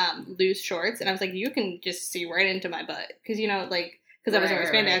like loose shorts, and I was like, you can just see right into my butt because because I was wearing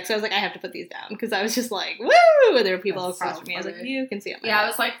spandex, so I was like, I have to put these down because I was just like, woo! And there were people across from me. I was like, you can see it. I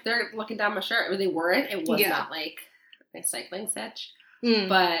was like, they're looking down my shirt. They weren't. It was not like a cycling stitch,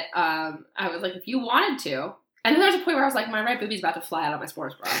 but I was like, if you wanted to. And then there was a point where I was like, my right boobie's about to fly out of my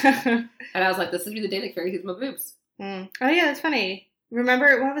sports bra, and I was like, this would be the day that Carrie sees my boobs. Oh yeah, that's funny.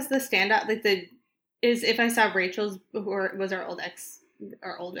 Remember what was the stand-up if I saw Rachel's, who was our old ex-roommate,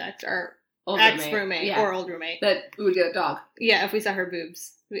 or old roommate. That we would get a dog. Yeah, if we saw her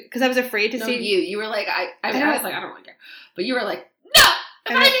boobs. Because I was afraid to see... You were like, I was like, I don't want to care. But you were like, no!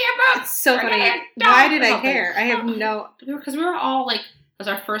 If I see your boobs! It's so funny. Why did I care? I have no... Because we were all like... It was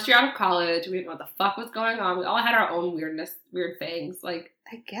our first year out of college. We didn't know what the fuck was going on. We all had our own weird things. Like...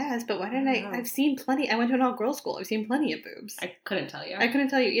 I guess, but why didn't I've seen plenty. I went to an all-girls school. I've seen plenty of boobs. I couldn't tell you. I couldn't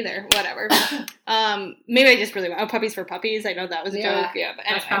tell you either. Whatever. Maybe I just really want... Oh, Puppies for Puppies. I know that was a joke. Yeah, but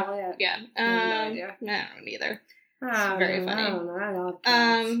anyway. That's probably it. Yeah. I have no idea. I don't know either. It's very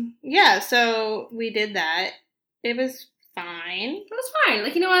funny. Yeah, so we did that. It was fine. It was fine.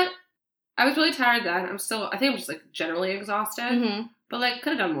 Like, you know what? I was really tired then. I think I'm just, like, generally exhausted. Mm-hmm. But, like,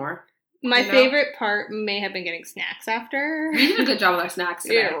 could have done more. My favorite part may have been getting snacks after. We did a good job with our snacks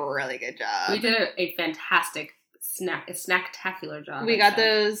today. We did a really good job. We did a fantastic snacktacular job. We got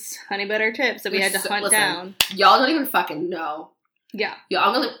those honey butter chips that we had to hunt down. Y'all don't even fucking know. Yeah.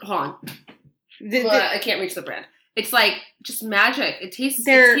 Hold on. I can't reach the brand. It's like just magic. It tastes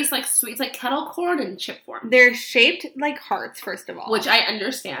like sweet. It's like kettle corn in chip form. They're shaped like hearts, first of all. Which I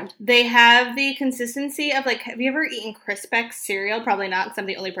understand. They have the consistency of like, have you ever eaten Crispex cereal? Probably not, because I'm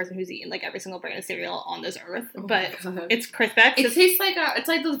the only person who's eaten like every single brand of cereal on this earth. But it's Crispex. It tastes like it's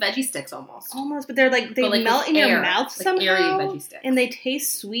like those veggie sticks almost. Almost, but they're like, they melt in your mouth somehow. Like airy veggie sticks. And they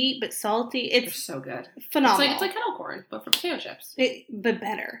taste sweet but salty. They're so good. Phenomenal. It's like kettle corn, but for potato chips. But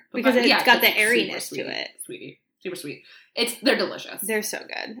better. Because it's got the airiness to it. Sweetie. Super sweet. They're delicious. They're so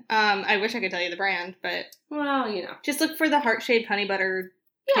good. I wish I could tell you the brand, but... Well, you know. Just look for the heart-shaped honey butter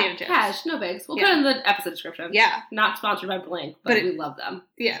potato chips. Cash, no bigs. We'll put it in the episode description. Yeah. Not sponsored by Blink, but we love them.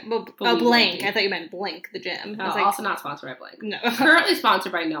 Yeah. Well, Blink. I thought you meant Blink, the gym. No, also not sponsored by Blink. No. Currently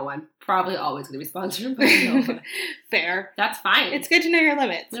sponsored by no one. Probably always going to be sponsored by no one. Fair. That's fine. It's good to know your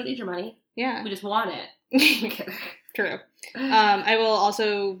limits. We don't need your money. Yeah. We just want it. True. I will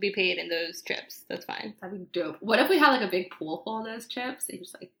also be paid in those chips. That's fine. That'd be dope. What if we had like a big pool full of those chips? And you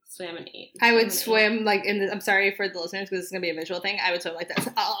just like swim and eat. I would swim like in the. I'm sorry for the listeners because it's gonna be a visual thing. I would swim like this.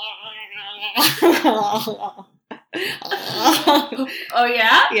 Oh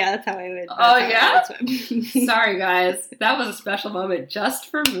yeah? Yeah, that's how I would. I would swim. Sorry guys, that was a special moment just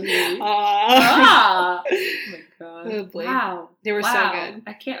for me. Oh my god! Oh, wow, they were so good.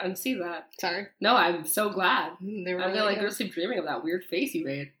 I can't unsee that. Sorry. No, I'm so glad. They were. I'm really gonna go dreaming of that weird face you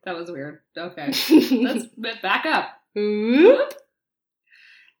made. That was weird. Okay, let's back up. Oop.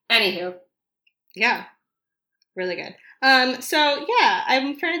 Anywho, yeah, really good. So yeah,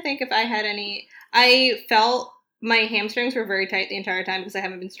 I'm trying to think if I had any. I felt my hamstrings were very tight the entire time because I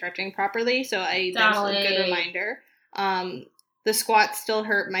haven't been stretching properly. So that's a good reminder. The squats still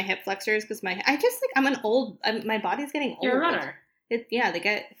hurt my hip flexors because I'm an old. My body's getting old. You're a runner. They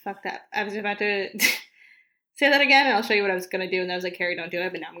get fucked up. I was about to say that again, and I'll show you what I was going to do. And I was like, Carrie, don't do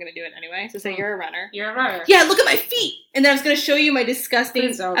it. But now I'm going to do it anyway. So say you're a runner. You're a runner. Yeah, look at my feet. And then I was going to show you my disgusting.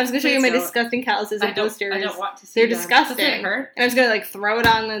 Disgusting calluses and blisters. I don't want to see They're disgusting. Does it hurt? And I was going to like throw it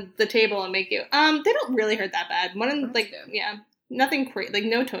on the table and make you. They don't really hurt that bad. Nothing crazy. Like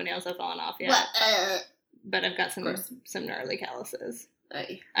no toenails have fallen off yet. But I've got some gnarly calluses.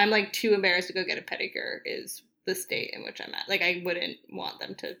 I'm like too embarrassed to go get a pedicure. Is the state in which I'm at. Like, I wouldn't want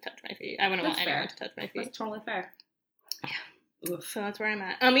them to touch my feet. I wouldn't want anyone to touch my feet. That's totally fair. Yeah. Oof. So that's where I'm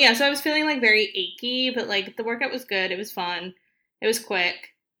at. Yeah, so I was feeling, like, very achy, but, like, the workout was good. It was fun. It was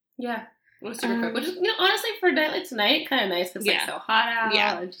quick. Yeah. It was super quick. Which is, honestly, for a night like tonight, kind of nice because it's, like, so hot out.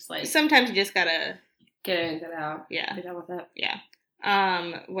 Yeah. And just, like... Sometimes you just gotta... Get in, get out. Yeah. Be done with it. Yeah.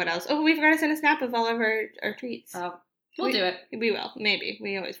 What else? Oh, we forgot to send a snap of all of our treats. Oh. We'll do it. We will. Maybe.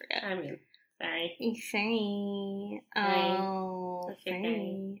 We always forget. I mean... Sorry. Oh,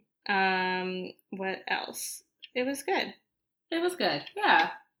 sorry. What else? It was good. It was good.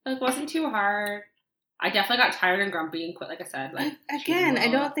 Yeah. It wasn't too hard. I definitely got tired and grumpy and quit, like I said. Like again, I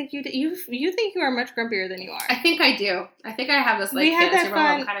don't think you think you are much grumpier than you are. I think I do. I think I have this like fantasy role.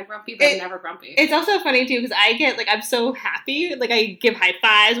 I'm kind of grumpy, but I'm never grumpy. It's also funny too because I get like I'm so happy. Like I give high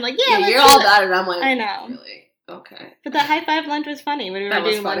fives. I'm like, you're all done, and I'm like, I know. Really? Okay. But the high five lunch was funny when we were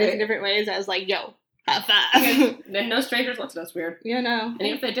doing lunches in different ways. I was like, yo. High five. Then no strangers looked at us weird. Yeah, no. And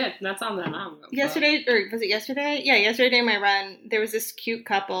even if they did, that's on them. Yesterday, or was it yesterday? Yeah, yesterday during my run, there was this cute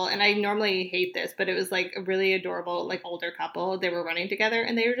couple, and I normally hate this, but it was like a really adorable, like older couple. They were running together,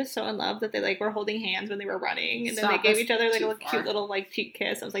 and they were just so in love that they like were holding hands when they were running, and then they gave each other like a cute little like cheek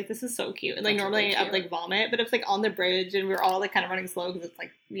kiss. I was like, this is so cute. And like normally I'd like vomit, but it was like on the bridge, and we were all like kind of running slow because it's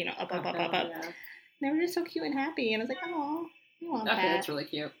like up. Yeah. And they were just so cute and happy, and I was like, oh, I want that. That's really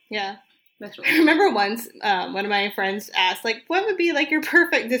cute. Yeah. I remember once one of my friends asked, like, what would be, like, your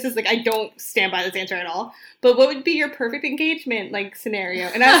perfect, this is, like, I don't stand by this answer at all, but what would be your perfect engagement, like, scenario?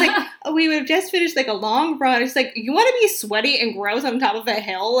 And I was like, we would have just finished, like, a long run. It's like, you want to be sweaty and gross on top of a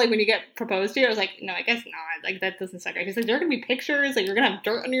hill, like, when you get proposed to? I was like, no, I guess not. Like, that doesn't sound right. He's like, there are going to be pictures, like, you're going to have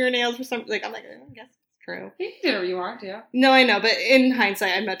dirt under your nails or something. Like, I'm like, I guess it's true. You can do whatever you want, yeah. No, I know, but in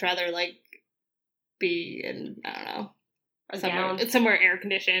hindsight, I'd much rather, like, be in, I don't know. Somewhere air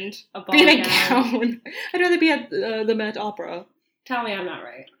conditioned. Be in a gown. I'd rather be at the Met Opera. Tell me I'm not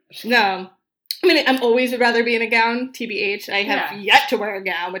right. No. I mean, I'm always would rather be in a gown, TBH. I have yet to wear a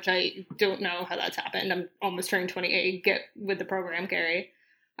gown, which I don't know how that's happened. I'm almost turning 28. Get with the program, Carrie.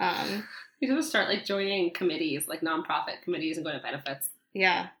 You should start, like, joining committees, like, nonprofit committees and going to benefits.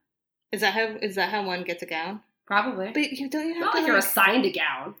 Yeah. Is that how one gets a gown? Probably. But you don't have not to, like you're assigned a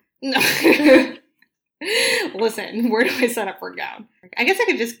gown. No. Listen, where do I sign up for a gown? I guess I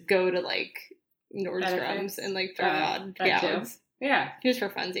could just go to, like, Nordstrom's and, like, try on gowns. Yeah. Just for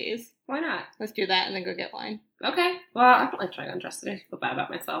funsies. Why not? Let's do that and then go get wine. Okay. Well, I don't like trying on dresses. I feel bad about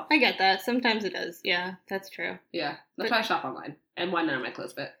myself. I get that. Sometimes it does. Yeah, that's true. Yeah. That's why I shop online. And why none of my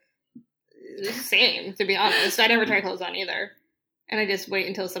clothes fit. Same, to be honest. I never try clothes on either. And I just wait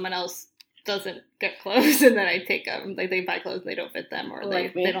until someone else doesn't get clothes, and then I take them. Like, they buy clothes and they don't fit them, or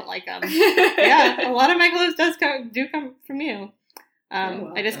they don't like them. Yeah, a lot of my clothes do come from you.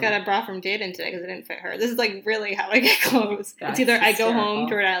 I just got a bra from Jaden today because it didn't fit her. This is like really how I get clothes. It's either I go home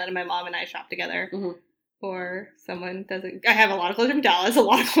to Rhode Island and my mom and I shop together, or someone doesn't. I have a lot of clothes from Dallas, a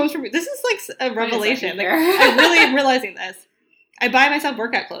lot of clothes from. This is like a revelation. Like, I really am realizing this. I buy myself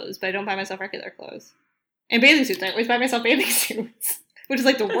workout clothes, but I don't buy myself regular clothes. And bathing suits. I always buy myself bathing suits. Which is,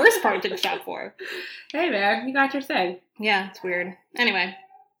 like, the worst part to shop for. Hey, man, you got your thing. Yeah, it's weird. Anyway.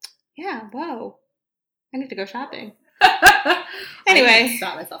 Yeah, whoa. I need to go shopping. Anyway. I need to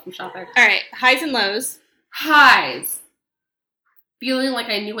stop myself from shopping. All right, highs and lows. Highs. Feeling like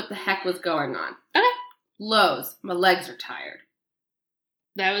I knew what the heck was going on. Okay. Lows. My legs are tired.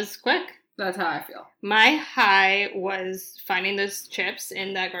 That was quick. That's how I feel. My high was finding those chips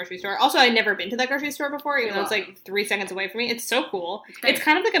in that grocery store. Also, I'd never been to that grocery store before, even though it's like 3 seconds away from me. It's so cool. It's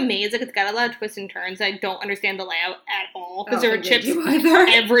kind of like a maze. Like, it's got a lot of twists and turns. I don't understand the layout at all because there were chips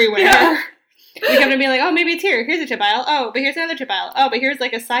everywhere. Yeah. We come to be like, oh, maybe it's here. Here's a chip aisle. Oh, but here's another chip aisle. Oh, but here's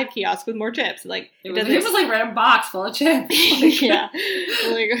like a side kiosk with more chips. Like, it was like a random box full of chips. Yeah,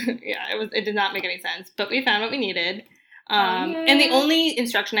 it did not make any sense. But we found what we needed. And the only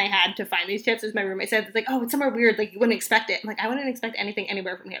instruction I had to find these chips is my roommate said, it's like, oh, it's somewhere weird, like, you wouldn't expect it. I'm like, I wouldn't expect anything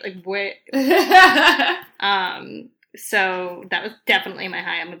anywhere from here. Like, what? So that was definitely my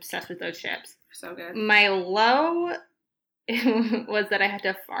high. I'm obsessed with those chips. So good. My low was that I had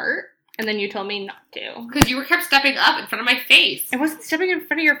to fart, and then you told me not to. Because you kept stepping up in front of my face. I wasn't stepping in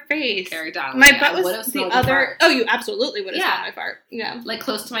front of your face. Carrie Donnelly. My butt was the other. Oh, you absolutely would have smelled my fart. Yeah. Like,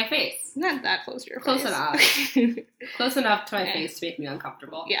 close to my face. Not that close to your face. Close enough. Close enough to my face to make me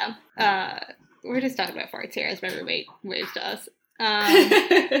uncomfortable. Yeah. We're just talking about farts here as my roommate waves to us.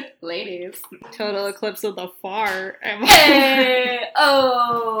 Ladies. Total eclipse of the fart. Hey!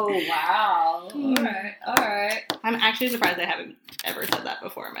 Oh, wow. Alright. I'm actually surprised I haven't ever said that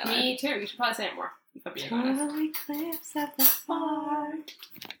before in my life. Me too. You should probably say it more. Total eclipse of the fart.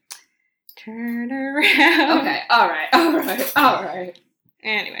 Turn around. Okay. Alright.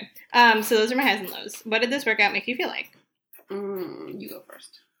 Anyway. So those are my highs and lows. What did this workout make you feel like? You go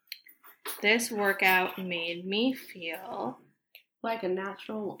first. This workout made me feel like a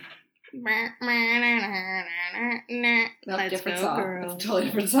natural woman. That's a different song. Girl. That's a totally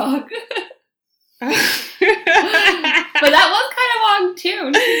different song. But that was kind of on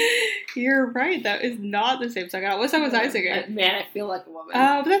tune. You're right. That is not the same song. What song was I singing? Man, I feel like a woman.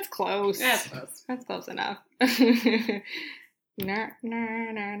 Oh, but that's close. That's close. That's close enough. I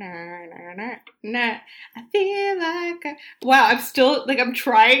feel like wow, I'm still I'm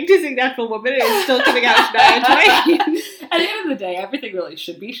trying to sing Natural Woman and it's still coming out Shania Twain. At the end of the day, everything really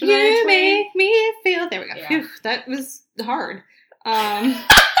should be Shania You Twain. make me feel. There we go. Yeah. Phew, that was hard.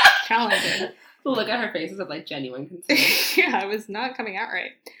 Challenging. Look at her faces of genuine concern. Yeah, it was not coming out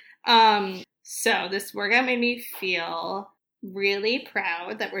right. So this workout made me feel really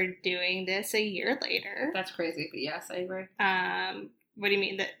proud that we're doing this a year later. That's crazy, but yes, I agree. What do you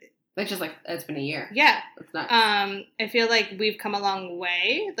mean that? It's just it's been a year. Yeah. It's not. I feel like we've come a long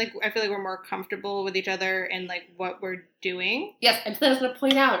way. I feel like we're more comfortable with each other and what we're doing. Yes, and something I was going to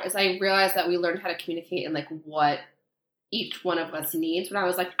point out is I realized that we learned how to communicate and what each one of us needs. When I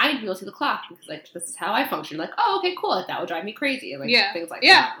was I need to be able to see the clock because this is how I function. Oh, okay, cool. That would drive me crazy. Things like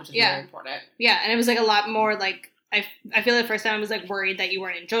that, which is really important. Yeah, and it was a lot more I feel the first time I was worried that you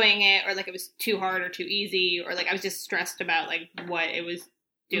weren't enjoying it or it was too hard or too easy or I was just stressed about what it was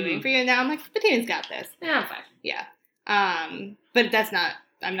doing for you. And now I'm Bettina's got this. Yeah, I'm fine. Yeah. But that's not,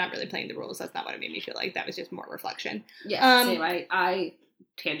 I'm not really playing the rules. That's not what it made me feel like. That was just more reflection. Yeah, same. I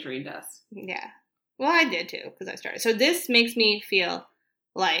tangerine dust. Yeah. Well, I did too because I started. So this makes me feel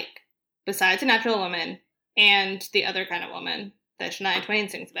besides a natural woman and the other kind of woman that Shania Twain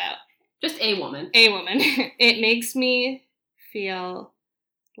sings about, just a woman. A woman. It makes me feel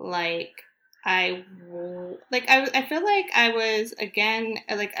I feel like I was again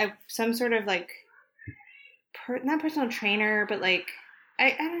some sort of not personal trainer, but I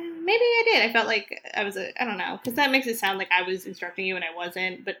maybe I did. I felt like I was I don't know, because that makes it sound like I was instructing you and I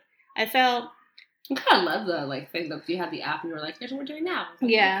wasn't. But I felt I kind of love the thing that you had the app and you were here's what we're doing now.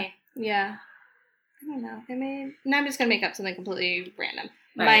 Yeah, okay. Yeah. I don't know. Now I'm just gonna make up something completely random.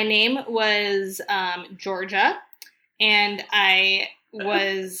 Right. My name was Georgia, and I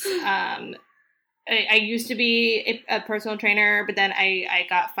was I used to be a personal trainer, but then I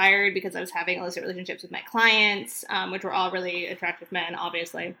got fired because I was having illicit relationships with my clients, which were all really attractive men,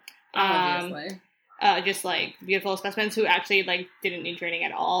 obviously. Just beautiful specimens who actually didn't need training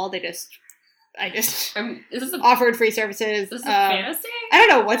at all. I just offered free services. Is this a fantasy? I don't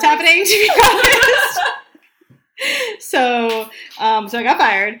know what's happening, to be honest. So I got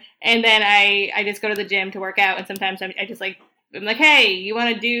fired, and then I just go to the gym to work out, and sometimes I'm hey, you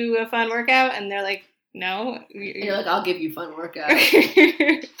want to do a fun workout? And they're no. And you're I'll give you fun workout.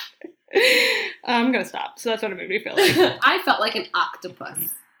 I'm gonna stop. So that's what it made me feel like. I felt like an octopus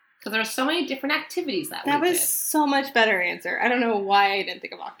because there are so many different activities that we did. So much better answer. I don't know why I didn't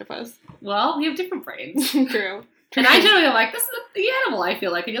think of octopus. Well, we have different brains. True. And I generally am this is the animal I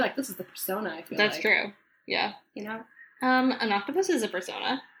feel like, and you're this is the persona I feel That's true. Yeah. You know? An octopus is a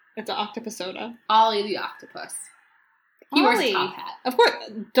persona. It's an octopusona. Ollie the octopus. He wears a top hat. Of course.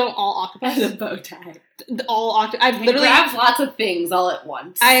 Don't all octopus. And a bow tie. All octopus. He grabs lots of things all at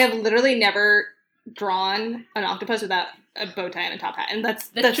once. I have literally never drawn an octopus without a bow tie and a top hat. And that's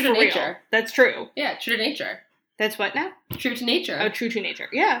true to real. nature. That's true. Yeah, true to nature. That's what now? True to nature. Oh, true to nature.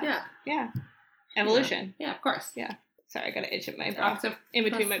 Yeah. Yeah. Yeah. Evolution. Yeah, of course. Yeah. Sorry, I got an itch in my brow. In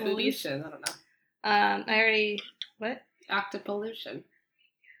between my boobies. I don't know. I already... What? Octopollution.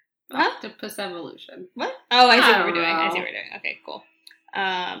 Huh? Octopus evolution. What? Oh, I see what we're know. doing. I see what we're doing. Okay, cool.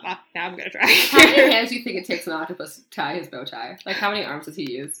 Now I'm gonna try. How many hands do you think it takes an octopus to tie his bow tie? How many arms does he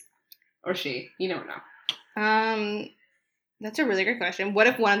use? Or she? You never know. That's a really good question. What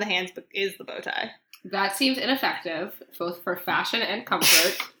if one of the hands is the bow tie? That seems ineffective, both for fashion and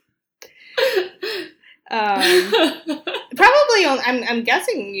comfort. Probably. I'm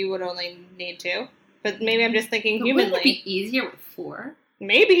guessing you would only need two, but maybe I'm just thinking humanly. Would it be easier with four?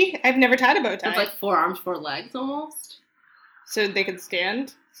 Maybe. I've never tied a bow tie. It's 4 arms, 4 legs, almost. So they could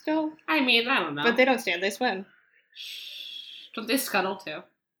stand still? I don't know. But they don't stand, they swim. Don't they scuttle, too?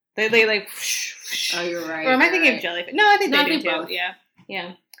 They Oh, you're right. Or am I thinking of jellyfish? No, I think they do, too. Both. Yeah.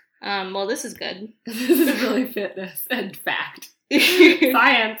 Yeah. Well, this is good. This is really fitness and fact.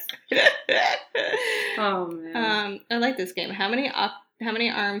 Science. Oh, man. I like this game. How many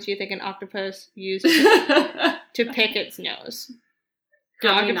arms do you think an octopus uses to pick its nose? Do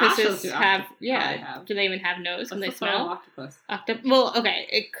octopuses have? Yeah. Do they even have nose when they smell? Octopus. Well,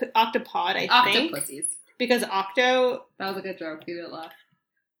 okay. Octopod, I think. Octopussies. Because octo. That was a good joke. You didn't laugh.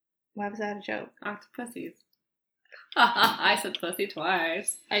 Why was that a joke? Octopussies. I said pussy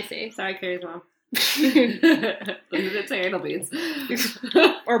twice. I see. Sorry, Carrie's mom. Didn't say anal beads.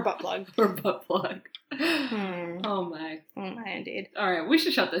 Or butt plug. Or butt plug. Oh my. Oh my, indeed. Alright, we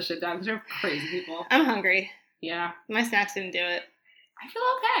should shut this shit down because we're crazy people. I'm hungry. Yeah. My snacks didn't do it. I feel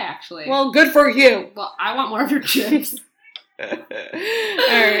okay, actually. Well, good for you. Well, I want more of your chips.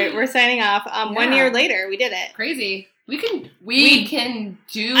 Alright, we're signing off. 1 year later, we did it. Crazy. We can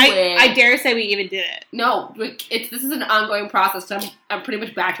do it. I dare say we even did it. No, this is an ongoing process. So I'm pretty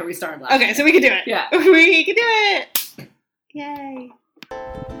much back to where we started last. Okay, so we can do it. Yeah, we can do it. Yay!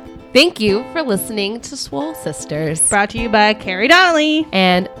 Thank you for listening to Swole Sisters. Brought to you by Carrie Donnelly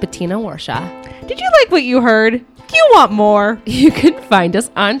and Bettina Warshaw. Did you like what you heard? Do you want more? You can find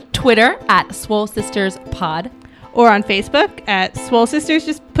us on Twitter at Swole Sisters Pod. Or on Facebook at Swole Sisters.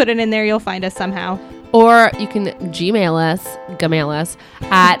 Just put it in there. You'll find us somehow. Or you can Gmail us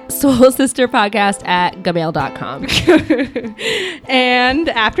at swollesisterpodcast@gmail.com. And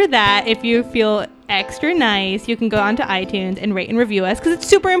after that, if you feel extra nice, you can go onto iTunes and rate and review us because it's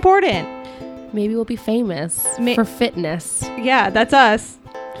super important. Maybe we'll be famous for fitness. Yeah, that's us.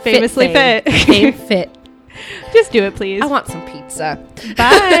 Famously fit. Fame fit. Just do it, please. I want some pizza.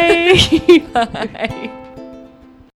 Bye. Bye.